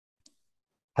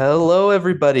Hello,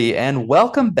 everybody, and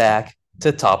welcome back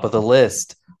to Top of the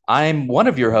List. I'm one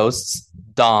of your hosts,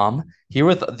 Dom, here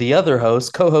with the other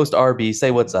host, co host RB.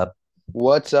 Say what's up.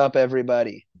 What's up,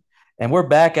 everybody? And we're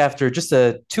back after just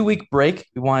a 2 week break.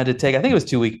 We wanted to take, I think it was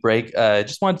 2 week break.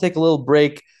 Just wanted to take a little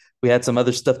break. We had some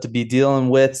other stuff to be dealing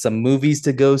with, some movies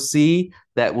to go see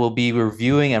that we'll be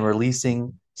reviewing and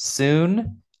releasing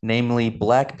soon, namely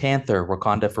Black Panther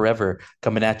Wakanda Forever,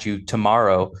 coming at you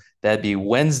tomorrow. That'd be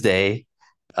Wednesday,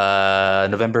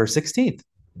 November 16th.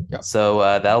 Yep. So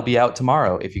that'll be out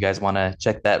tomorrow if you guys want to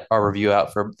check that our review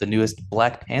out for the newest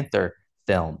Black Panther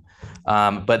film.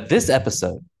 But this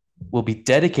episode will be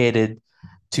dedicated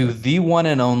to the one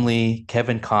and only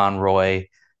Kevin Conroy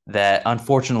that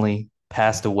unfortunately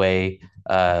passed away.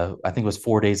 I think it was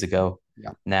 4 days ago Yeah.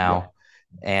 Yeah. now.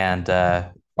 And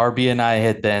RB and I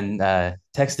had been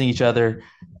texting each other,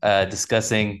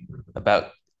 discussing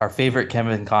about our favorite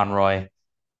Kevin Conroy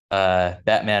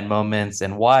Batman moments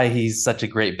and why he's such a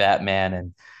great Batman.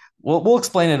 And we'll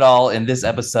explain it all in this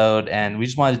episode. And we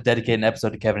just wanted to dedicate an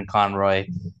episode to Kevin Conroy,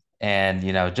 and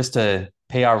just to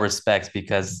pay our respects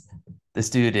because this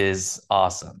dude is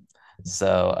awesome.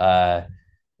 So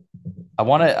I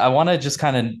want to just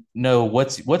kind of know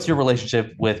what's your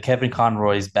relationship with Kevin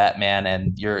Conroy's Batman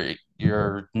and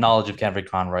your knowledge of Kevin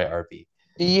Conroy, RB.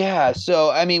 Yeah. So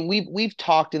I mean, we've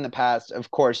talked in the past.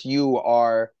 Of course, you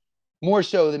are more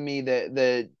so than me,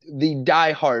 the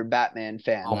diehard Batman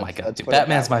fan. Oh my Let's god, let's dude, put it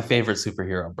Batman's that my way. favorite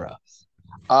superhero, bro.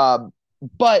 Um,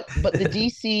 but the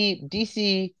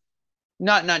DC,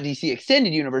 not DC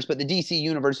extended universe, but the DC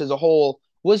universe as a whole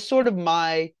was sort of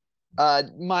my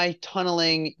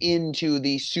tunneling into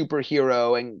the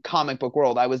superhero and comic book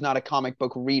world. I was not a comic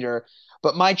book reader,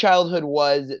 but my childhood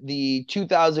was the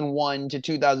 2001 to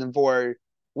 2004,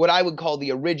 what I would call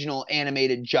the original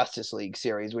animated Justice League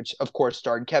series, which of course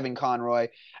starred Kevin Conroy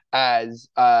as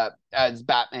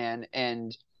Batman.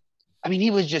 And I mean,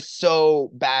 he was just so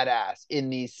badass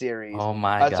in these series. Oh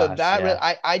my So gosh, that really,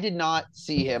 yeah. I did not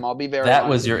see him. I'll be very That honest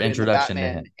was your in the introduction to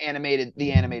Batman him.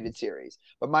 animated series.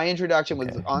 But my introduction was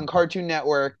Okay. on Cartoon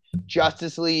Network,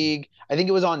 Justice League. I think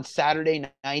it was on Saturday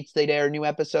nights they'd air new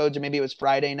episodes, or maybe it was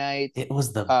Friday nights. It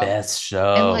was the Um, best and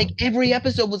show. like every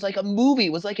episode was like a movie,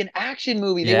 was like an action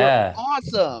movie. They were Yeah.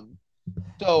 awesome.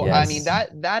 So I mean Yes.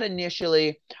 that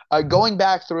initially, going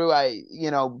back through,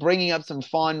 bringing up some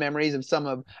fond memories of some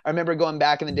of. I remember going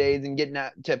back in the days and getting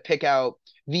to pick out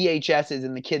VHSs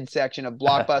in the kids section of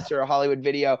Blockbuster or Hollywood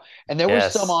Video, and there were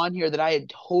some Yes. on here that I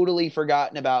had totally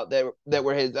forgotten about that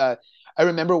were his. I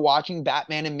remember watching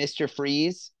Batman and Mister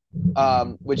Freeze,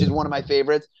 which is one of my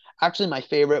favorites. Actually, my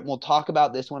favorite, and we'll talk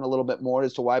about this one a little bit more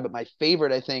as to why, but my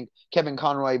favorite, I think, Kevin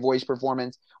Conroy voice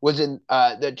performance was in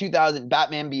the 2000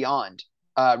 Batman Beyond,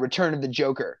 Return of the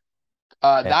Joker.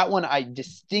 Okay. That one I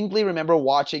distinctly remember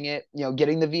watching it.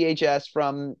 Getting the VHS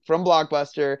from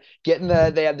Blockbuster, getting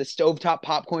they had the stovetop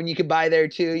popcorn you could buy there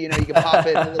too. You could pop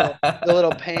it in the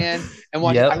little pan and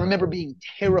watch it. I Yep. remember being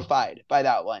terrified by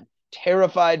that one,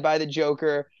 terrified by the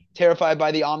Joker, terrified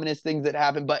by the ominous things that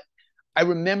happened. But I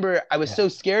remember I was Yeah. so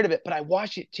scared of it, but I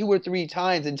watched it two or three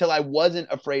times until I wasn't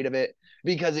afraid of it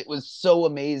because it was so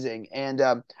amazing. And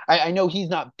I know he's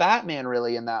not Batman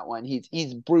really in that one.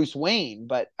 He's Bruce Wayne,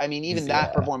 but I mean, even that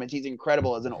Yeah. performance, he's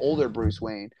incredible as an older Bruce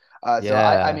Wayne. So I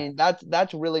Yeah. mean,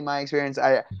 that's really my experience.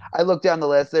 I looked down the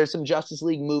list. There's some Justice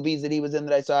League movies that he was in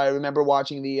that I saw. I remember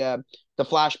watching the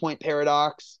Flashpoint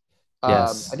Paradox. I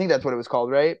Yes. think that's what it was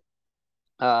called, right?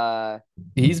 Uh,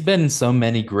 He's been in so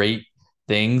many great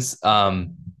things.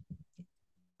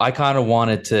 I kind of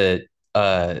wanted to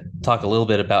talk a little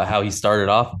bit about how he started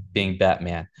off being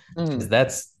Batman because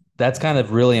mm, that's kind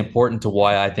of really important to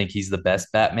why I think he's the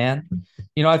best Batman.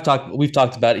 We've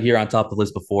talked about it here on Top of the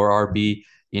List before. RB,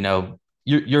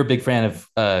 you're a big fan of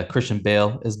Christian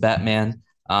Bale as Batman.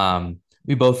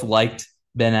 We both liked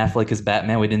Ben Affleck as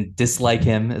Batman. We didn't dislike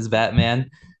him as Batman.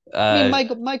 I mean,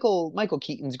 Uh, Michael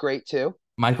Keaton's great too.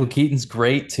 Michael Keaton's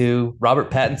great too.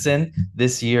 Robert Pattinson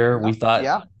this year we Yeah, thought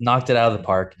yeah, knocked it out of the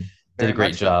park. Did a very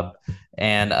great much so. job.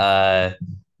 And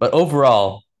but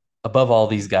overall, above all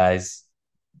these guys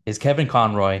is Kevin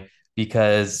Conroy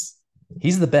because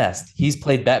he's the best. He's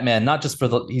played Batman not just for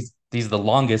the he's the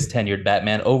longest tenured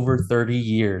Batman, over 30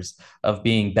 years of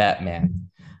being Batman.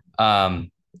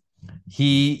 Um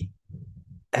he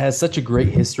has such a great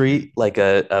history, like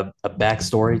a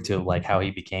backstory to like how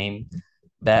he became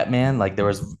Batman. Like there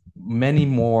was many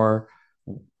more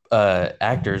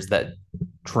actors that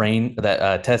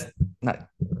test not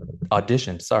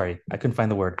auditioned. Sorry, I couldn't find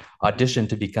the word. Auditioned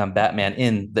to become Batman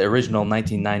in the original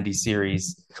 1990s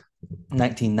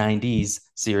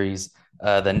series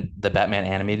the Batman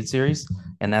animated series,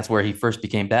 and that's where he first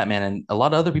became Batman. And a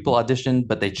lot of other people auditioned,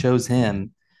 but they chose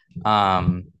him.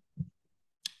 Um,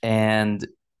 and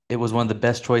it was one of the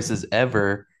best choices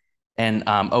ever. And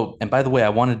oh, and by the way, I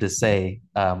wanted to say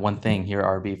one thing here,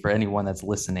 RB, for anyone that's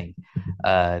listening.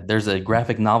 There's a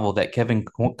graphic novel that Kevin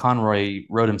Conroy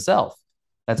wrote himself.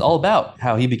 That's all about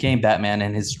how he became Batman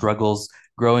and his struggles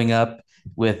growing up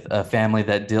with a family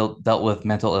that dealt with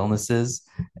mental illnesses,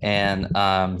 and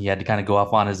he had to kind of go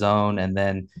off on his own. And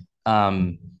then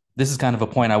this is kind of a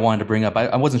point I wanted to bring up.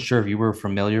 I wasn't sure if you were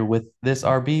familiar with this,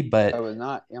 RB, I but was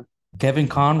not. Yeah, Kevin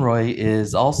Conroy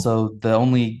is also the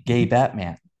only gay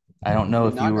Batman. I don't know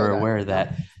did if you not know were that. aware of No.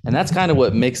 that. And that's kind of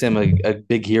what makes him a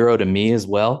big hero to me as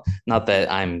well. Not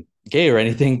that I'm gay or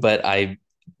anything, but I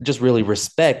just really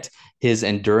respect his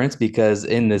endurance because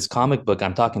in this comic book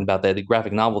I'm talking about, that the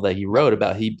graphic novel that he wrote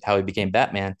about how he became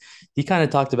Batman, he kind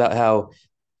of talked about how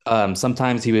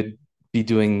sometimes he would be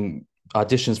doing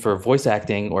auditions for voice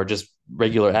acting or just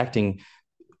regular acting,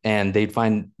 and they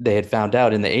had found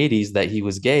out in the 80s that he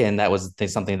was gay, and that was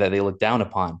something that they looked down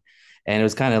upon. And it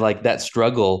was kind of like that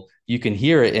struggle. You can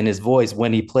hear it in his voice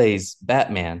when he plays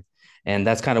Batman. And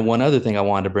that's kind of one other thing I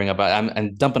wanted to bring up.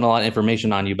 I'm dumping a lot of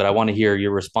information on you, but I want to hear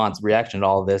your reaction to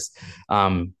all of this.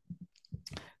 um,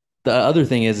 the other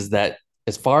thing is that,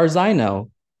 as far as I know,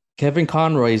 Kevin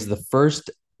Conroy is the first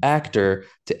actor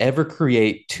to ever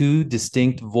create two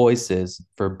distinct voices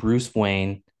for Bruce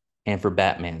Wayne and for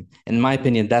Batman. In my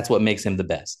opinion, that's what makes him the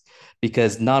best,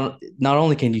 because not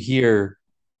only can you hear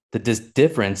the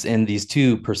difference in these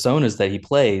two personas that he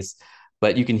plays,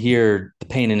 but you can hear the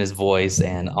pain in his voice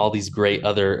and all these great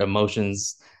other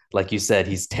emotions. Like you said,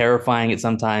 he's terrifying at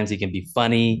sometimes. He can be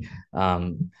funny.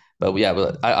 But yeah,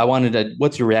 but I wanted to.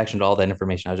 What's your reaction to all that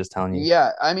information I was just telling you?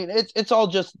 Yeah, I mean it's all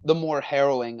just the more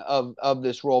harrowing of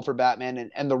this role for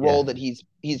Batman, and the role Yeah. that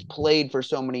he's played for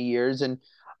so many years, and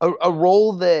a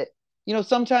role that,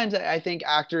 sometimes I think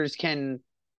actors can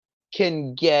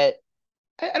get,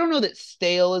 I don't know that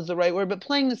stale is the right word, but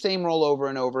playing the same role over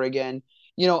and over again,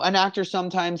 an actor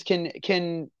sometimes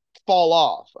can fall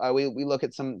off. We look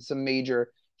at some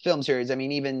major film series. I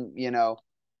mean, even,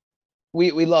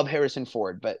 we love Harrison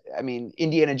Ford, but I mean,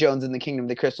 Indiana Jones and the Kingdom of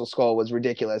the Crystal Skull was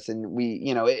ridiculous, and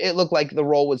it looked like the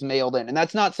role was mailed in, and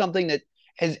that's not something that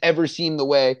has ever seemed the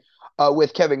way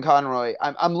with Kevin Conroy.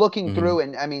 I'm looking Mm-hmm. through,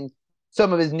 and I mean,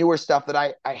 some of his newer stuff that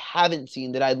I haven't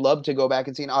seen that I'd love to go back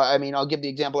and see. I mean, I'll give the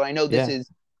example. I know this Yeah.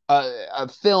 is a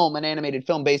film, an animated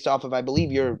film based off of, I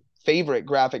believe, your favorite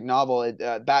graphic novel,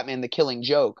 Batman: The Killing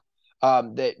Joke.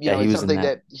 That Yeah. He is was in something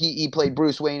that. that he played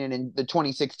Bruce Wayne in the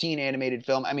 2016 animated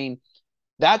film. I mean,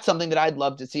 that's something that I'd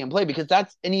love to see him play, because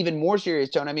that's an even more serious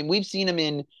tone. I mean, we've seen him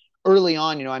in early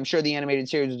on. I'm sure the animated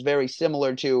series was very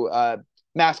similar to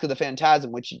Mask of the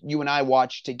Phantasm, which you and I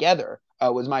watched together.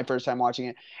 Was my first time watching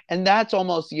it, and that's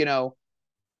almost,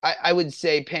 I would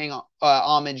say, paying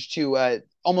homage to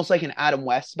almost like an Adam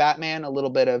West Batman, a little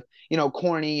bit of,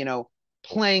 corny,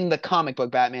 playing the comic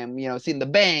book Batman, seeing the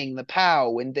bang, the pow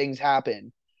when things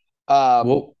happen. Um,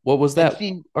 What was and that?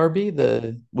 seeing, RB,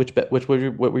 the which what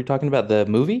were you talking about? The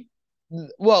movie?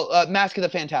 well, Mask of the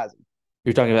Phantasm.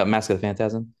 You're talking about Mask of the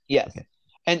Phantasm? Yes. Okay.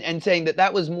 And saying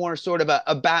that was more sort of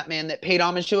a Batman that paid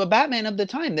homage to a Batman of the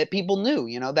time that people knew,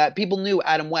 that people knew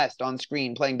Adam West on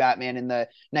screen playing Batman in the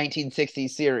 1960s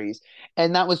series.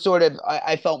 And that was sort of,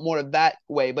 I felt more of that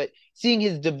way. But seeing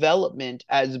his development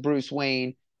as Bruce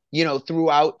Wayne,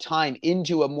 throughout time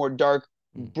into a more dark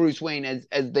Bruce Wayne,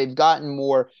 as they've gotten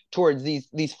more towards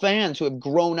these fans who have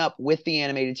grown up with the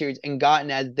animated series, and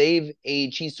gotten, as they've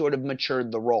aged, he's sort of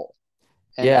matured the role.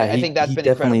 And Yeah, I think that's he been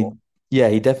incredible. definitely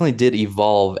he definitely did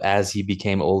evolve as he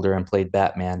became older and played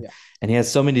Batman. Yeah. And he has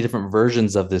so many different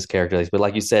versions of this character. But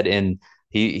like you said,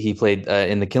 he played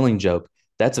in the Killing Joke.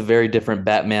 That's a very different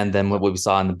Batman than what we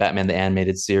saw in the Batman the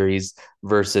Animated Series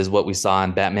versus what we saw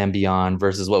in Batman Beyond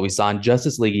versus what we saw in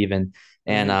Justice League even.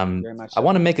 And Very much I so.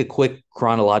 want to make a quick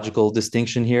chronological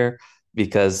distinction here,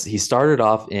 because he started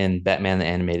off in Batman the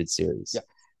Animated Series. Yeah.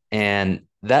 And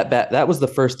that was the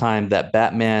first time that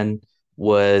Batman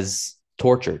was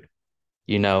tortured.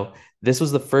 You know, this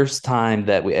was the first time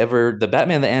that the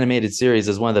Batman the Animated Series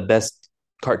is one of the best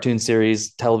cartoon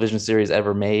series, television series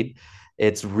ever made.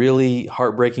 It's really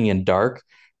heartbreaking and dark.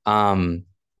 Um,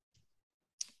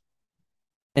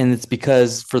 and it's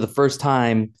because for the first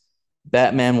time,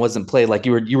 Batman wasn't played like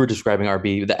you were describing,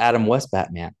 RB, the Adam West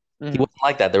Batman. He Mhm. wasn't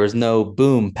like that. There was no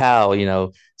boom, pow,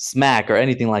 smack or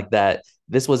anything like that.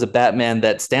 This was a Batman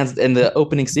that stands in the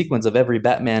opening sequence of every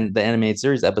Batman the animated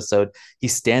series episode.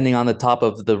 He's standing on the top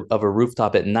of a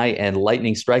rooftop at night, and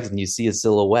lightning strikes and you see his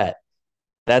silhouette.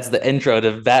 that's the intro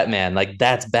to Batman. Like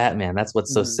that's Batman. That's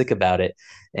what's so Mhm. sick about it.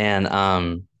 And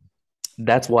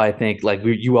that's why I think like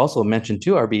you also mentioned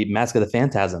too, RB Mask of the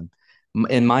Phantasm.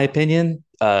 In my opinion,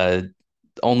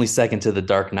 only second to the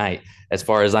Dark Knight as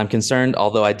far as I'm concerned.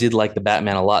 Although I did like the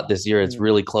Batman a lot this year, it's Mhm.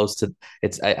 really close to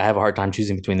it's. I have a hard time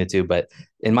choosing between the two, but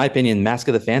in my opinion, Mask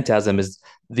of the Phantasm is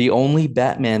the only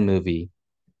Batman movie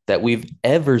that we've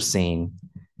ever seen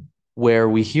where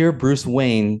we hear Bruce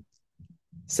Wayne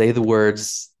say the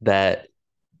words that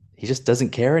he just doesn't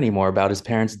care anymore about his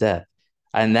parents' death.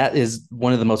 And that is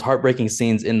one of the most heartbreaking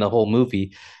scenes in the whole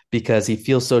movie because he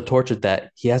feels so tortured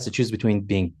that he has to choose between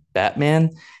being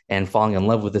Batman and falling in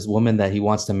love with this woman that he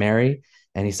wants to marry.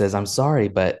 And he says, I'm sorry,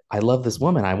 but I love this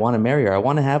woman. I want to marry her. I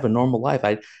want to have a normal life.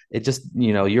 It just,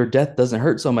 your death doesn't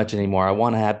hurt so much anymore. I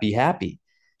want to be happy.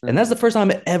 And that's Mhm. the first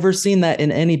time I've ever seen that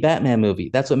in any Batman movie.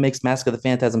 That's what makes Mask of the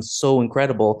Phantasm so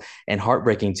incredible and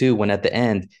heartbreaking too. When at the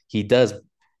end he does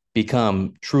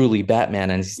become truly Batman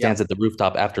and he Yeah. stands at the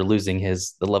rooftop after losing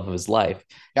the love of his life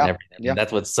and Yeah. everything. Yeah. And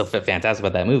that's what's so fantastic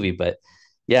about that movie. But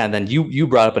yeah, and then you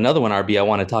brought up another one, RB. I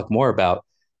want to talk more about.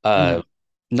 Mhm. Uh,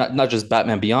 not just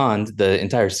Batman Beyond. The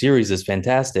entire series is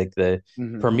fantastic. The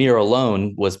Mhm. premiere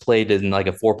alone was played in like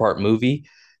a 4-part movie.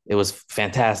 It was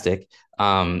fantastic.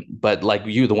 But like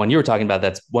the one you were talking about,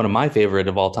 that's one of my favorite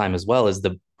of all time as well, is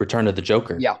the Return of the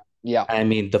Joker. Yeah. Yeah. I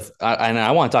mean, and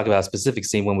I want to talk about a specific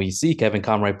scene when we see Kevin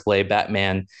Conroy play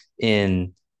Batman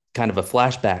in kind of a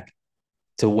flashback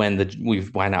to when we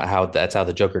find out how that's how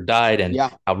the Joker died and Yeah.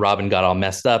 how Robin got all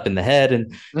messed up in the head,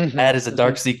 and that Mhm. is a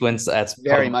dark Mhm. sequence. That's probably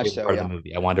Very my much favorite so. part of the Yeah.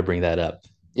 movie. I wanted to bring that up.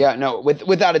 Yeah. No,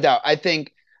 without a doubt, I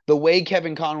think the way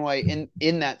Kevin Conroy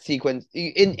in that sequence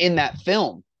in that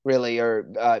film really or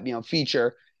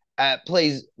feature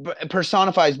plays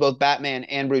personifies both Batman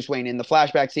and Bruce Wayne in the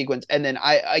flashback sequence, and then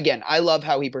I love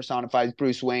how he personifies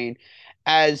Bruce Wayne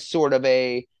as sort of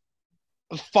a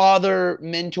father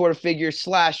mentor figure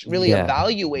slash really Yeah,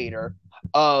 evaluator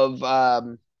of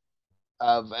and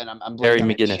I'm Harry blanking on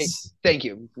it. McGinnis. Thank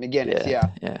you, McGinnis. Yeah,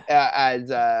 Yeah,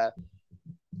 yeah,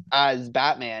 as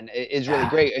Batman is really yeah.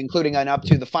 great, including on up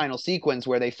to the final sequence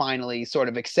where they finally sort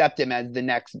of accept him as the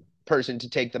next person to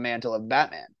take the mantle of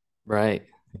Batman. Right,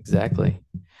 exactly.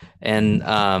 And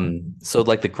so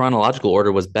like the chronological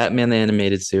order was Batman the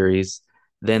animated series,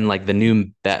 then like the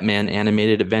new Batman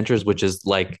animated adventures, which is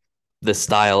like the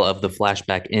style of the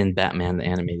flashback in Batman the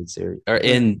animated series or Mm,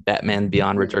 in Batman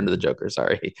Beyond Return mm. to the Joker,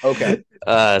 sorry. Okay.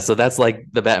 So that's like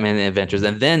the Batman adventures.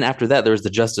 And then after that there was the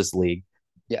Justice League.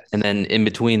 And Yes. then in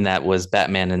between that was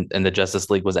Batman and the Justice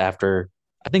League was after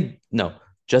I think no,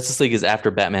 Justice League is after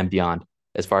Batman Beyond,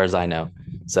 as far as I know.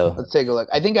 So Let's take a look.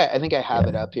 I think I have yeah.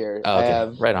 it up here. Oh, I okay.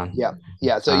 have Right on. yeah.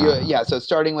 Yeah, so Uh, so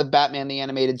starting with Batman the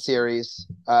animated series,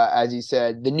 as you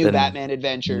said, the new then Batman New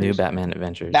Adventures, Batman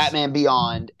Adventures, Batman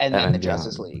Beyond, and then the Batman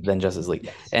Justice Beyond, League. then Justice League.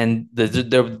 Yes. And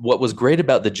what was great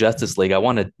about the Justice League, I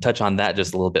want to touch on that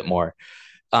just a little bit more.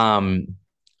 Um,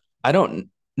 I don't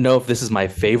know if this is my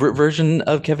favorite version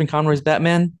of Kevin Conroy's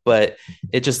Batman, but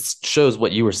it just shows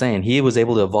what you were saying. He was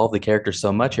able to evolve the character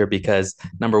so much here because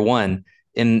number one,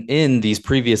 in these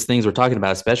previous things we're talking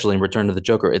about, especially in Return to the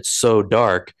Joker, it's so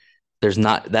dark. There's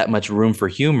not that much room for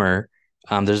humor.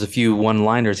 There's a few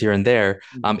one-liners here and there.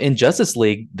 Mhm. In Justice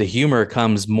League, the humor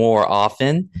comes more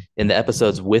often in the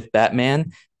episodes with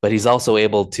Batman, but he's also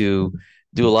able to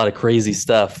do a lot of crazy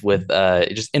stuff with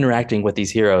just interacting with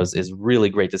these heroes is really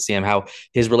great to see him how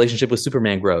his relationship with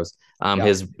Superman grows. Yeah.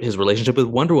 His relationship with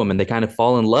Wonder Woman, they kind of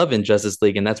fall in love in Justice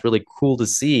League, and that's really cool to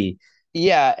see.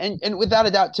 Yeah, and without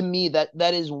a doubt, to me,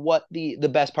 that is what the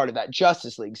best part of that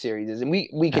Justice League series is, and we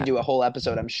could Yeah. do a whole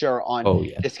episode, I'm sure, on Oh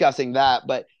yeah. discussing that.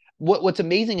 But what's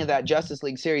amazing of that Justice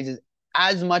League series is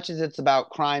as much as it's about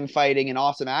crime fighting and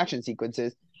awesome action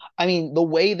sequences, I mean, the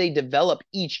way they develop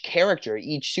each character,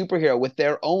 each superhero with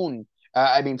their own,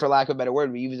 I mean, for lack of a better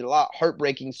word, we use it a lot.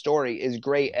 Heartbreaking story is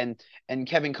great, and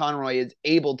Kevin Conroy is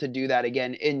able to do that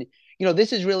again. And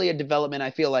this is really a development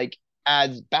I feel like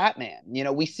as Batman.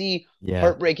 We see Yeah.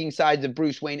 heartbreaking sides of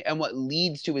Bruce Wayne and what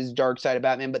leads to his dark side of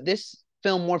Batman. But this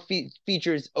film more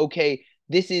features, okay,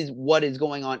 this is what is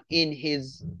going on in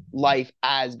his life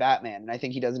as Batman. And I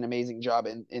think he does an amazing job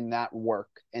in that work,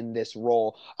 in this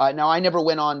role. Now, I never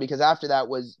went on because after that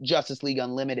was Justice League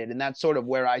Unlimited. And that's sort of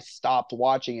where I stopped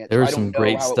watching it. There So was I don't some know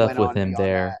great how it stuff went with on him beyond that.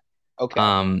 there.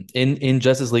 Okay. In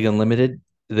Justice League Unlimited,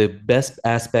 the best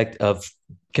aspect of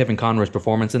Kevin Conroy's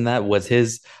performance in that was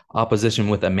his opposition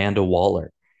with Amanda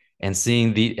Waller, and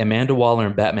seeing the Amanda Waller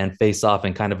and Batman face off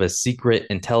in kind of a secret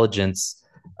intelligence,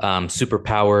 super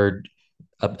powered,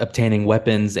 obtaining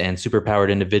weapons and super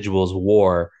powered individuals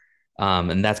war.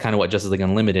 And that's kind of what Justice League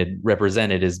Unlimited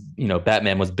represented is,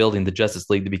 Batman was building the Justice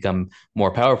League to become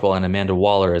more powerful, and Amanda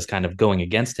Waller is kind of going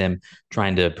against him,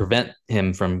 trying to prevent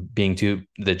him from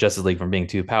the Justice League from being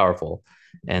too powerful.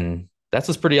 And that's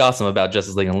what's pretty awesome about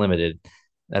Justice League Unlimited.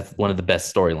 That's one of the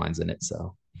best storylines in it.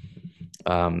 So,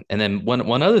 and then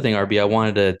one other thing, RB, I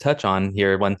wanted to touch on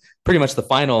here, one pretty much the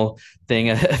final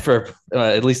thing for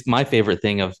at least my favorite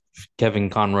thing of Kevin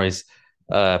Conroy's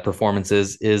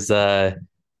performances is the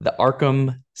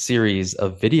Arkham series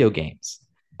of video games.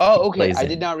 Oh, okay. I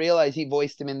did not realize he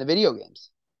voiced him in the video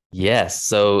games. Yes.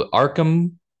 So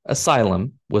Arkham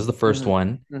Asylum was the 1st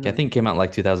one. I think it came out in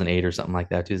like 2008 or something like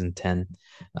that, 2010.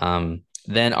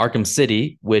 Then Arkham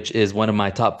City, which is one of my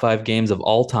top 5 games of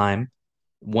all time,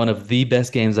 one of the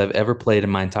best games I've ever played in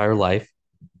my entire life.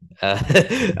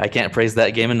 I can't praise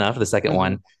that game enough. The second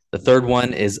one. The third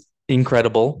one is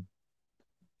incredible.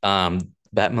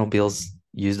 Batmobiles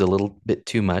used a little bit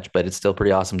too much, but it's still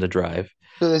pretty awesome to drive.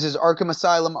 So this is Arkham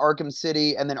Asylum, Arkham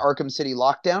City, and then Arkham City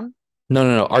Lockdown?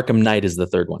 No. Arkham Knight is the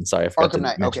third one. Sorry, I forgot Arkham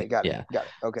Knight. mention. Okay, got it. Yeah. Got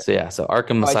it. Okay. So so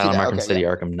Arkham Asylum, Arkham Okay, City,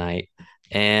 Arkham Knight.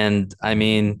 And I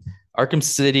mean, Arkham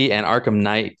City and Arkham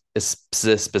Knight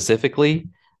specifically,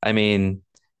 I mean,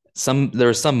 there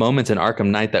were some moments in Arkham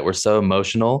Knight that were so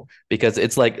emotional because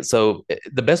it's like, so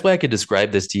the best way I could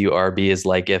describe this to you, RB, is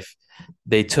like if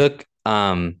they took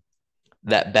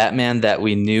that Batman that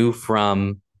we knew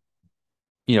from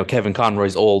Kevin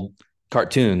Conroy's old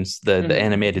cartoons, the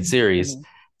animated series,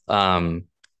 and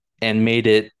made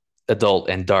it adult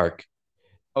and dark.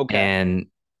 Okay. And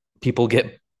people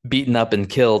get beaten up and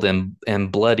killed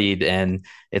and bloodied, and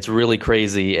it's really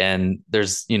crazy. And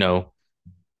there's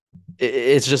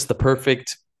it's just the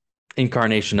perfect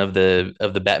incarnation of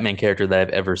the Batman character that I've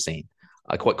ever seen.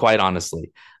 Quite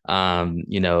honestly,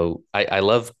 I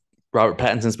love Robert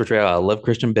Pattinson's portrayal. I love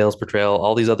Christian Bale's portrayal.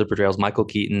 All these other portrayals, Michael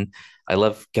Keaton. I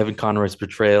love Kevin Conroy's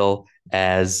portrayal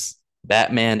as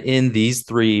Batman in these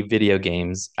 3 video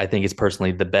games. I think it's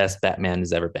personally the best Batman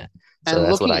has ever been. So and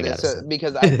that's looking what at this,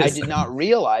 because I did not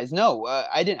realize. No,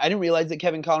 I didn't realize that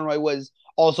Kevin Conroy was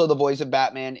also the voice of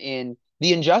Batman in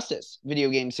the Injustice video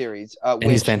game series. And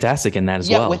he's fantastic in that as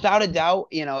well. Yeah, without a doubt.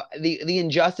 The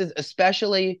Injustice,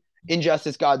 especially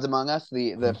Injustice: Gods Among Us,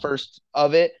 the first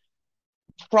of it,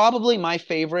 probably my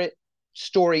favorite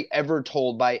story ever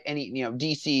told by any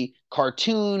DC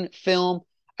cartoon, film.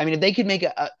 I mean, if they could make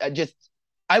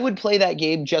I would play that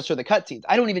game just for the cutscenes.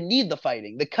 I don't even need the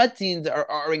fighting. The cutscenes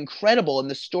are incredible, and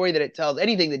the story that it tells,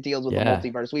 anything that deals with the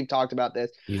multiverse. We've talked about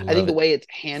this. I think the way it's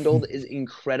handled is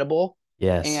incredible.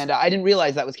 Yes. And I didn't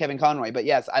realize that was Kevin Conroy, but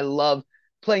yes, I love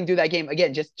playing through that game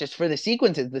again. Just for the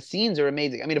sequences, the scenes are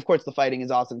amazing. I mean, of course, the fighting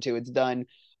is awesome too. It's done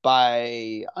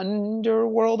by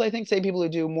Underworld, I think, same people who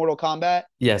do Mortal Kombat.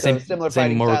 Yeah, so similar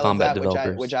fighting Mortal style Kombat as that,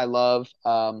 developers, which I love.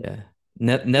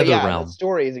 NetherRealm. The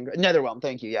story is NetherRealm.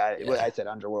 Thank you. Yeah, I said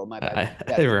Underworld. My bad.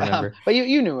 I remember. But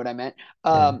you knew what I meant.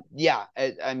 I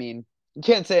mean, you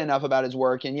can't say enough about his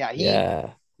work. And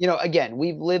again,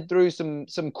 we've lived through some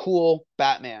cool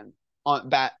Batmans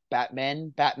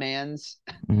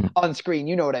on screen.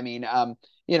 You know what I mean?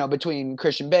 Between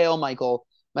Christian Bale, Michael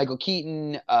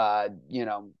Keaton, Ben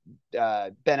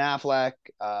Affleck.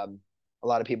 A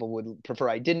lot of people would prefer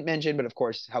I didn't mention, but of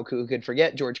course, who could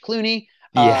forget George Clooney?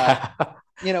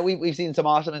 We've seen some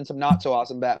awesome and some not so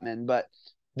awesome Batman, but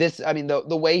this, I mean,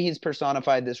 the way he's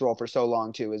personified this role for so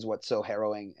long too is what's so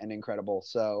harrowing and incredible.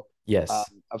 So yes,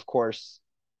 of course,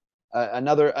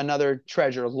 another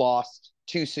treasure lost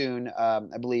too soon. I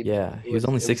believe. Yeah, he was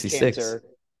only 66.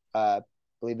 I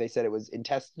believe they said it was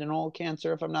intestinal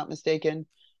cancer, if I'm not mistaken.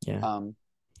 Yeah.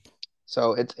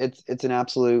 So it's an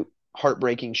absolute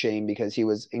heartbreaking shame because he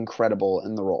was incredible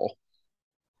in the role.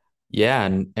 Yeah,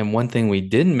 and one thing we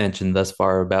didn't mention thus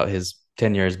far about his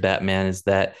tenure as Batman is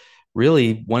that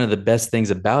really one of the best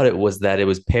things about it was that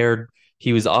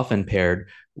he was often paired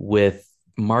with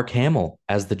Mark Hamill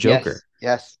as the Joker.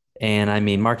 Yes. And I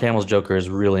mean, Mark Hamill's Joker is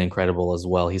really incredible as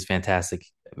well. He's fantastic.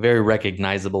 Very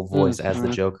recognizable voice as the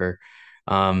Joker.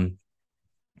 But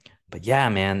yeah,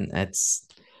 man, it's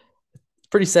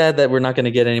pretty sad that we're not going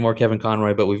to get any more Kevin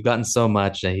Conroy, but we've gotten so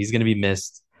much that he's going to be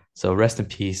missed. So rest in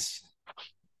peace,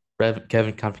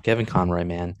 Kevin Conroy,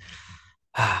 man.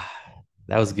 That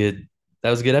was good. That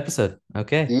was a good episode.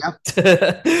 Okay. Yeah.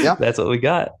 That's what we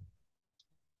got.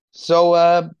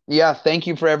 So, thank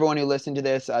you for everyone who listened to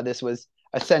this. This was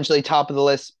essentially top of the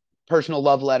list personal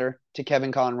love letter to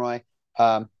Kevin Conroy.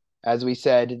 As we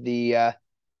said, the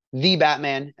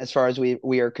Batman, as far as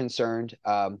we are concerned.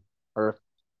 I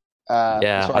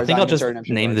think I'll just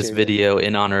name this video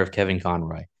in honor of Kevin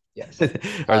Conroy. Yes.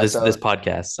 Or this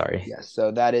podcast. Sorry. Yes.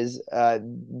 So that is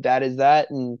that,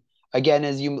 and Again,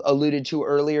 as you alluded to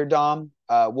earlier, Dom,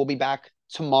 we'll be back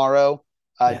tomorrow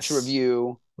to Yes.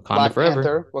 review Wakanda Black forever.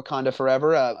 Panther, Wakanda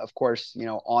Forever. Of course,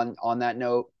 on that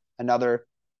note, another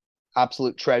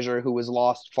absolute treasure who was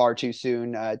lost far too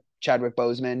soon, Chadwick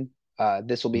Boseman.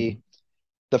 This will be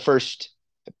the first,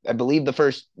 I believe, the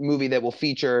first movie that will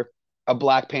feature a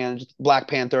Black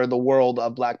Panther, the world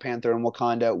of Black Panther and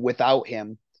Wakanda without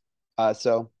him.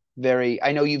 So very,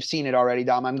 I know you've seen it already,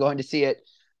 Dom. I'm going to see it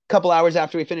a couple hours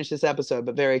after we finish this episode,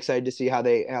 but very excited to see how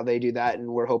they do that, and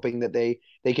we're hoping that they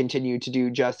continue to do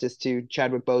justice to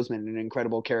Chadwick Boseman, an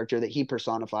incredible character that he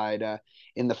personified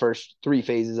in the first three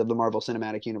phases of the Marvel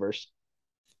Cinematic Universe.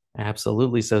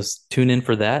 Absolutely. So tune in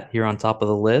for that here on top of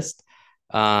the list.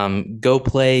 Go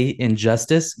play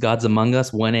Injustice, Gods Among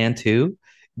Us 1 and 2.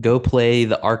 Go play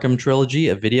the Arkham trilogy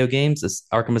of video games,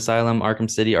 Arkham Asylum, Arkham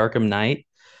City, Arkham Knight.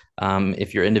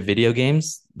 If you're into video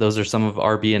games, those are some of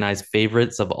RB and I's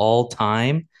favorites of all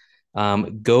time.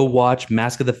 Go watch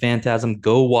Mask of the Phantasm.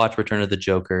 Go watch Return of the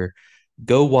Joker.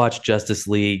 Go watch Justice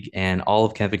League and all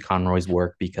of Kevin Conroy's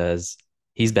work because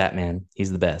he's Batman.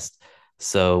 He's the best.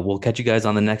 So we'll catch you guys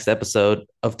on the next episode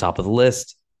of Top of the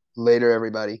List. Later,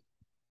 everybody.